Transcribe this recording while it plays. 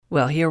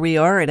Well, here we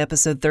are at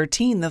episode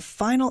 13, the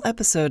final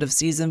episode of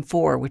season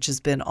 4, which has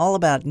been all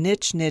about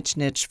niche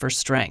for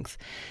strength.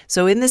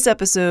 So in this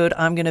episode,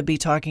 I'm going to be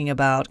talking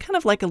about kind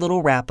of like a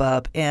little wrap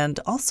up and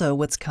also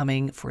what's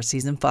coming for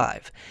season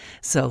 5.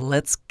 So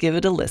let's give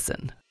it a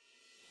listen.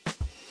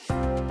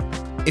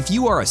 If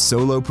you are a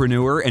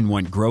solopreneur and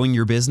want growing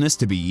your business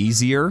to be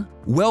easier,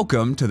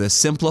 welcome to the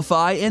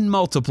Simplify and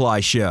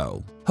Multiply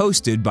Show,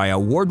 hosted by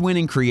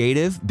award-winning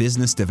creative,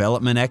 business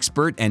development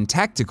expert, and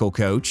tactical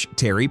coach,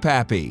 Terry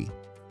Pappy.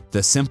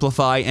 The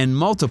Simplify and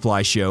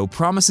Multiply Show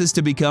promises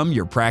to become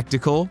your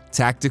practical,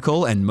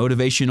 tactical, and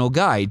motivational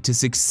guide to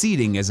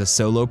succeeding as a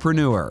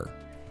solopreneur.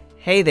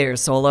 Hey there,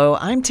 Solo.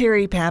 I'm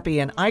Terry Pappy,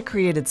 and I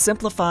created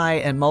Simplify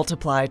and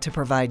Multiply to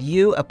provide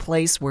you a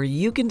place where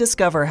you can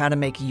discover how to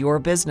make your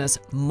business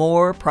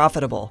more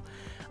profitable.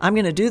 I'm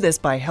going to do this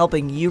by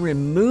helping you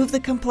remove the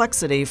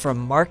complexity from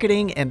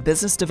marketing and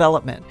business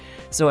development.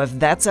 So if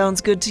that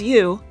sounds good to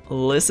you,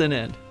 listen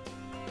in.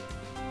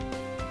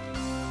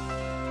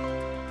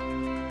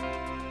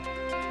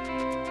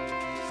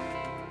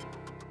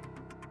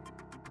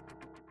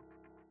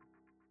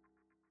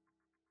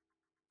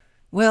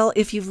 Well,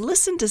 if you've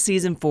listened to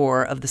season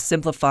 4 of the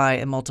Simplify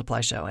and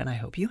Multiply show, and I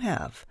hope you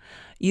have,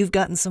 you've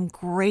gotten some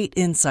great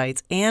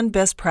insights and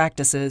best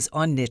practices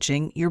on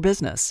niching your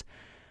business.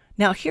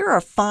 Now, here are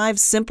 5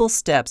 simple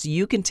steps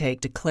you can take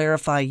to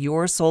clarify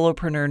your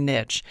solopreneur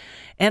niche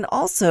and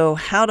also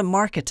how to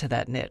market to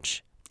that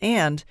niche.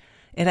 And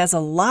it has a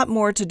lot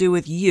more to do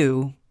with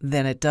you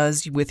than it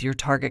does with your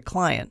target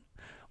client,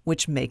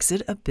 which makes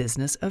it a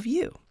business of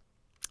you.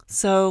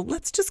 So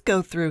let's just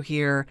go through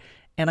here.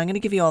 And I'm going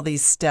to give you all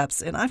these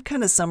steps, and I've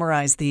kind of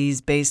summarized these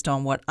based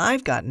on what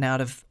I've gotten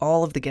out of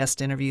all of the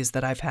guest interviews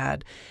that I've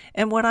had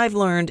and what I've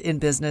learned in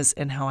business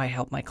and how I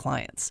help my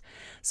clients.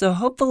 So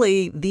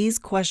hopefully these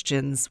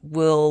questions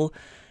will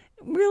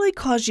really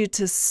cause you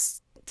to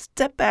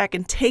step back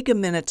and take a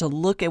minute to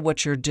look at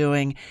what you're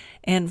doing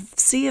and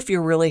see if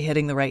you're really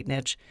hitting the right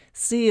niche.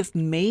 See if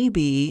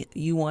maybe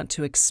you want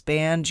to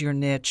expand your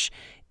niche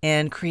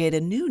and create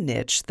a new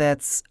niche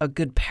that's a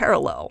good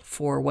parallel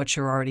for what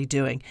you're already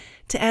doing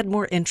to add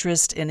more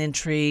interest and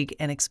intrigue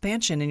and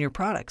expansion in your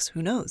products.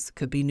 Who knows?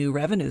 Could be new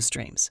revenue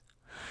streams.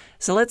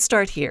 So let's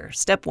start here.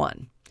 Step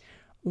 1.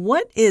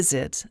 What is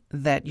it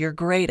that you're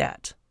great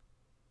at?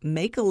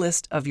 Make a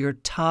list of your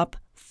top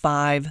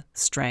 5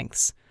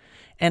 strengths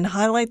and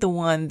highlight the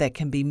one that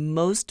can be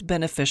most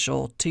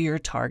beneficial to your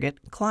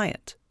target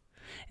client.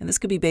 And this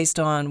could be based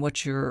on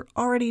what you're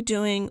already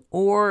doing,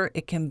 or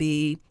it can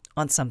be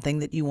on something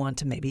that you want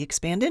to maybe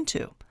expand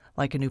into,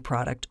 like a new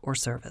product or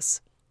service.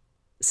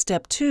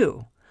 Step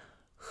 2,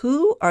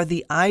 who are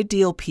the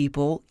ideal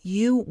people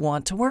you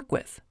want to work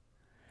with?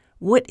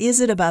 What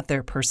is it about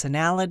their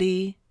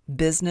personality,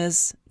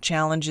 business,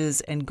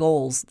 challenges, and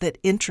goals that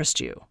interest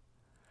you?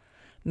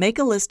 Make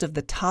a list of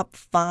the top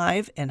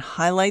 5 and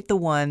highlight the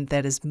one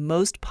that is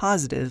most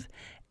positive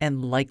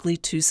and likely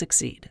to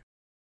succeed.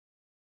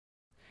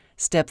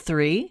 Step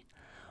 3,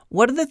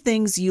 what are the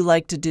things you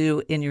like to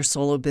do in your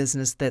solo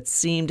business that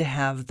seem to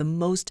have the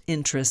most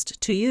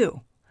interest to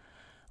you?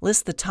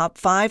 List the top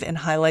 5 and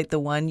highlight the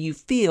one you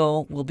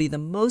feel will be the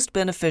most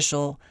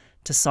beneficial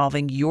to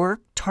solving your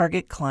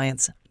target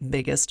client's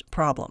biggest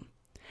problem.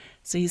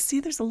 So you see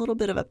there's a little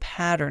bit of a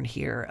pattern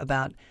here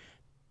about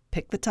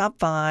pick the top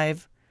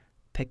 5,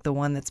 pick the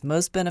one that's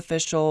most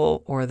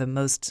beneficial or the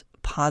most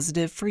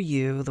positive for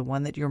you, the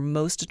one that you're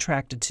most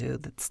attracted to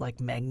that's like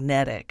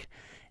magnetic,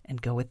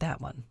 and go with that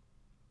one.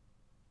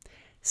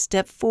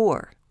 Step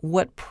 4,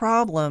 what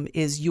problem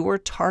is your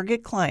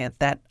target client,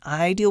 that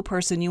ideal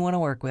person you want to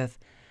work with,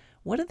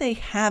 what are they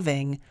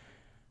having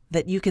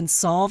that you can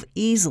solve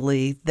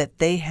easily that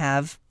they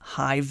have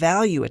high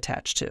value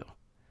attached to?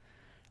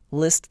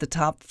 List the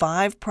top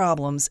 5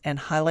 problems and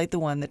highlight the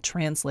one that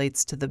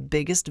translates to the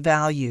biggest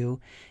value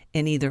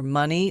in either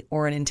money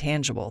or an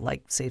intangible,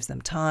 like saves them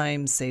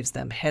time, saves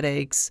them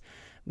headaches,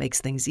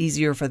 makes things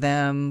easier for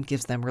them,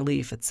 gives them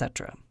relief,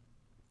 etc.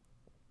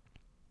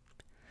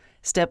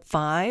 Step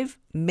 5,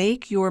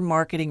 make your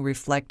marketing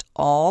reflect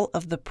all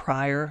of the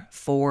prior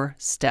 4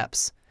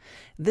 steps.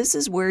 This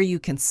is where you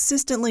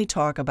consistently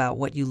talk about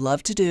what you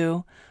love to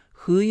do,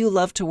 who you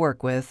love to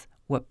work with,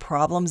 what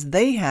problems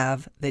they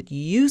have that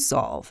you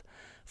solve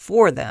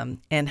for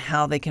them, and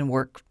how they can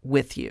work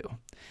with you.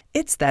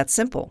 It's that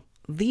simple.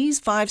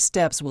 These 5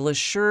 steps will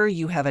assure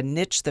you have a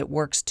niche that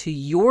works to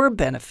your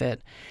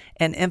benefit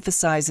and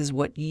emphasizes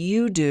what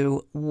you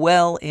do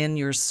well in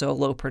your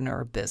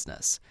solopreneur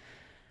business.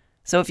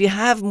 So if you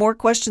have more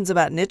questions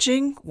about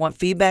niching, want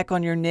feedback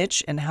on your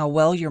niche and how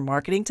well you're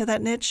marketing to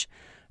that niche,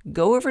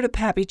 go over to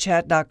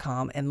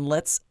pappychat.com and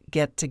let's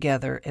get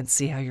together and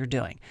see how you're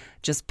doing.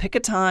 Just pick a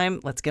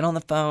time, let's get on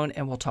the phone,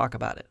 and we'll talk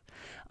about it.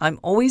 I'm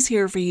always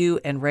here for you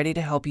and ready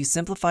to help you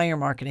simplify your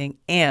marketing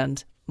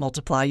and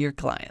multiply your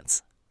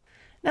clients.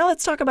 Now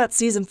let's talk about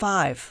season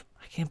 5.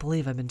 I can't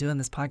believe I've been doing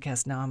this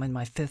podcast now. I'm in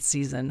my 5th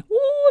season.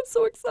 I'm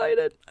so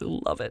excited. I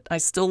love it. I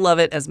still love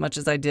it as much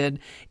as I did,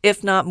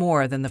 if not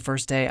more than the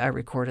first day I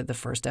recorded the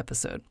first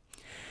episode.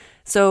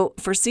 So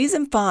for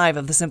Season 5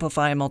 of the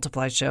Simplify and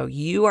Multiply Show,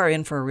 you are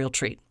in for a real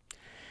treat.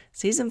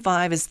 Season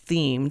 5 is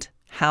themed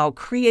How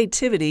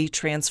Creativity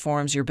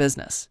Transforms Your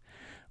Business,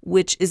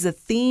 which is a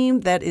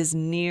theme that is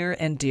near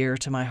and dear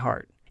to my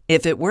heart.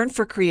 If it weren't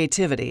for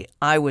creativity,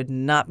 I would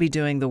not be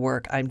doing the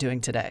work I'm doing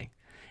today.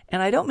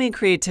 And I don't mean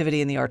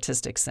creativity in the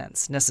artistic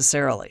sense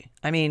necessarily.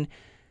 I mean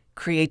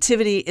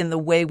creativity in the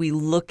way we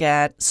look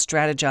at,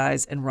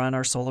 strategize, and run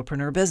our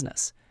solopreneur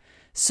business.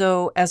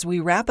 So as we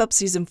wrap up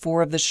Season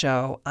 4 of the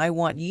show, I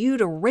want you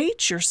to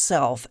rate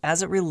yourself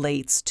as it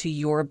relates to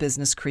your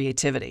business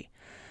creativity.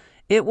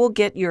 It will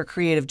get your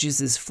creative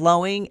juices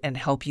flowing and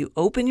help you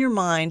open your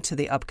mind to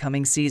the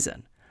upcoming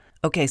season.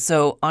 Okay,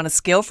 so on a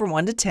scale from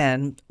 1 to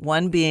 10,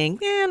 1 being,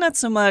 not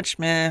so much,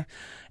 meh,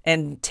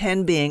 and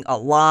 10 being a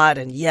lot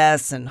and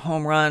yes and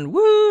home run,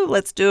 woo,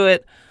 let's do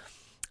it.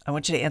 I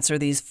want you to answer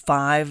these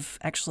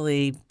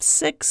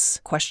 6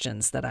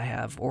 questions that I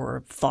have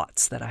or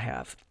thoughts that I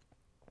have.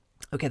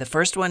 Okay, the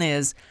first one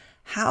is,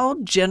 how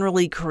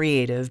generally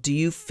creative do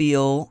you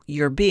feel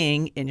you're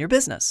being in your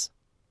business?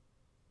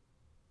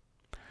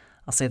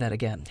 I'll say that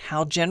again.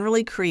 How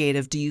generally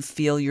creative do you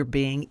feel you're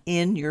being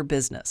in your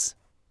business?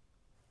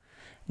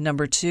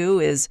 Number 2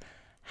 is,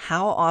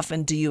 how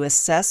often do you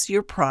assess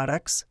your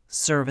products,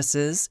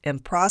 services,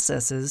 and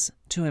processes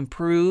to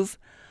improve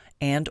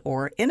and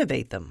or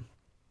innovate them?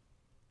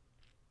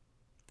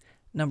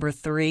 Number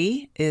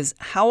 3 is,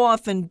 how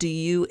often do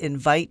you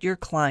invite your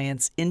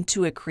clients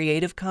into a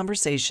creative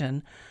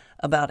conversation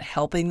about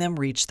helping them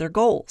reach their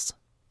goals?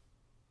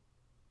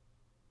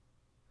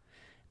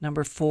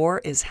 Number 4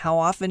 is, how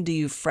often do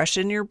you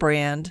freshen your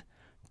brand,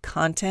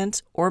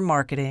 content, or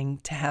marketing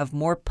to have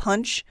more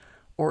punch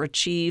or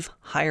achieve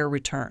higher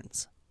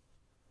returns?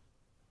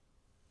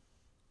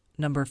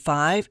 Number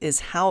 5 is,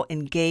 how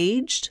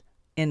engaged,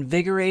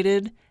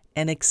 invigorated,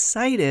 and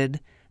excited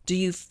do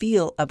you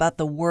feel about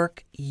the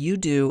work you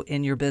do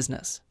in your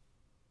business?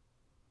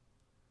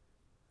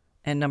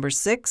 And number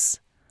 6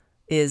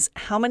 is,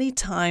 how many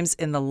times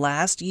in the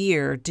last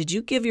year did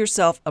you give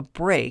yourself a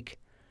break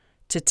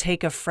to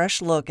take a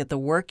fresh look at the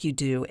work you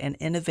do and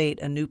innovate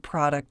a new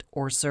product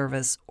or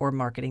service or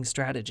marketing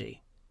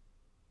strategy?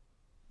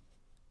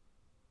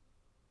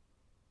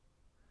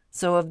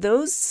 So of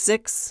those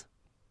 6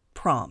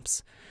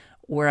 prompts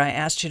where I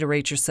asked you to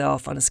rate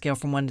yourself on a scale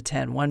from 1 to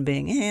 10, 1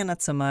 being,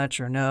 not so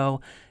much or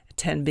no,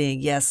 10 being,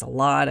 yes, a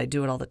lot, I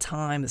do it all the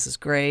time, this is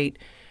great.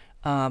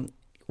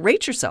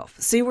 Rate yourself.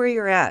 See where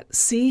you're at.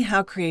 See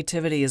how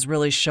creativity is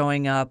really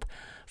showing up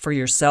for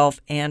yourself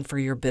and for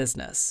your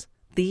business.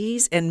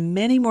 These and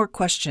many more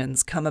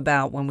questions come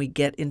about when we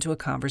get into a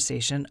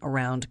conversation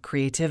around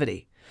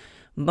creativity.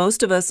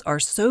 Most of us are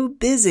so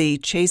busy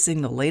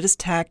chasing the latest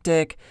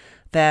tactic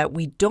that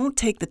we don't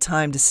take the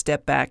time to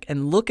step back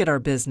and look at our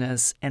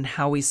business and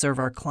how we serve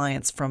our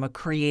clients from a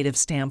creative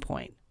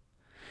standpoint.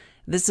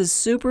 This is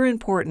super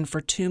important for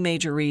 2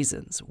 major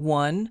reasons.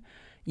 1,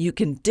 you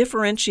can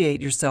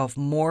differentiate yourself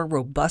more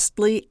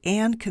robustly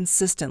and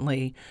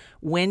consistently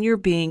when you're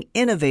being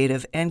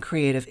innovative and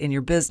creative in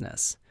your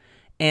business.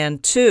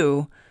 And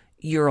 2,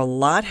 you're a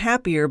lot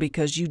happier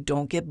because you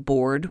don't get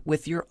bored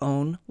with your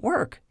own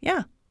work.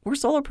 Yeah, we're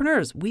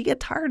solopreneurs. We get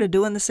tired of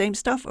doing the same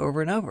stuff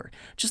over and over,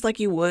 just like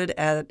you would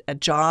at a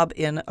job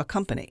in a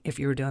company if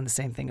you were doing the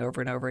same thing over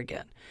and over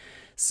again.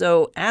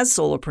 So as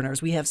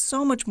solopreneurs, we have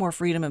so much more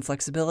freedom and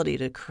flexibility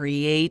to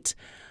create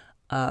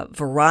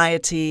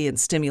variety and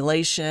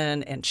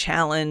stimulation and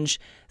challenge.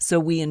 So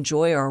we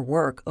enjoy our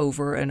work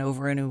over and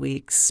over, and we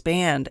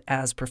expand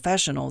as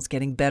professionals,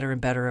 getting better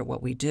and better at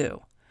what we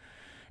do.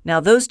 Now,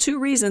 those 2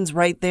 reasons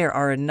right there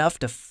are enough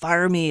to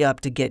fire me up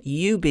to get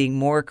you being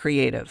more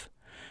creative.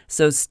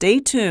 So stay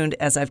tuned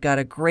as I've got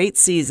a great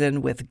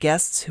season with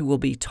guests who will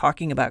be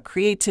talking about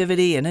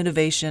creativity and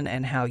innovation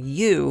and how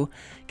you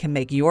can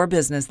make your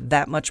business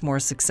that much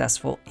more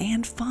successful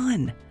and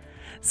fun.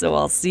 So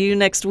I'll see you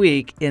next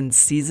week in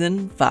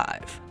Season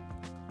 5.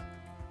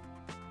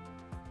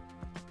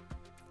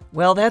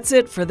 Well, that's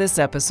it for this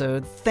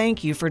episode.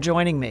 Thank you for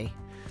joining me.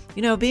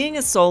 You know, being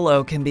a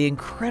solo can be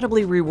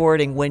incredibly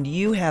rewarding when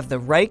you have the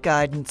right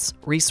guidance,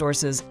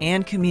 resources,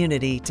 and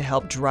community to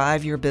help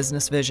drive your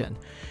business vision.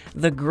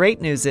 The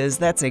great news is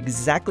that's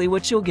exactly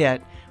what you'll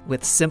get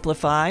with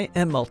Simplify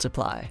and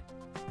Multiply.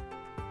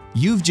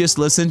 You've just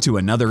listened to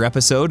another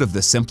episode of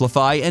the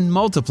Simplify and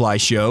Multiply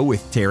Show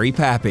with Terry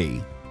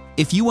Pappy.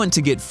 If you want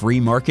to get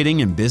free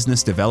marketing and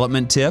business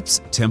development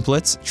tips,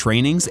 templates,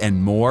 trainings, and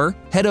more,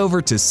 head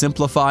over to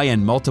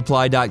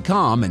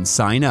simplifyandmultiply.com and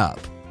sign up.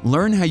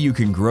 Learn how you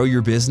can grow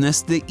your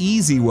business the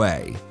easy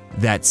way.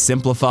 That's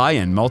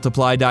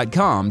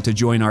simplifyandmultiply.com to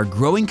join our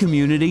growing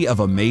community of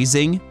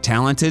amazing,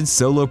 talented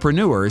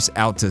solopreneurs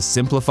out to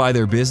simplify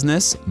their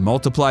business,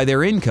 multiply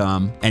their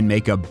income, and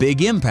make a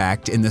big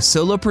impact in the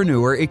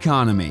solopreneur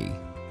economy.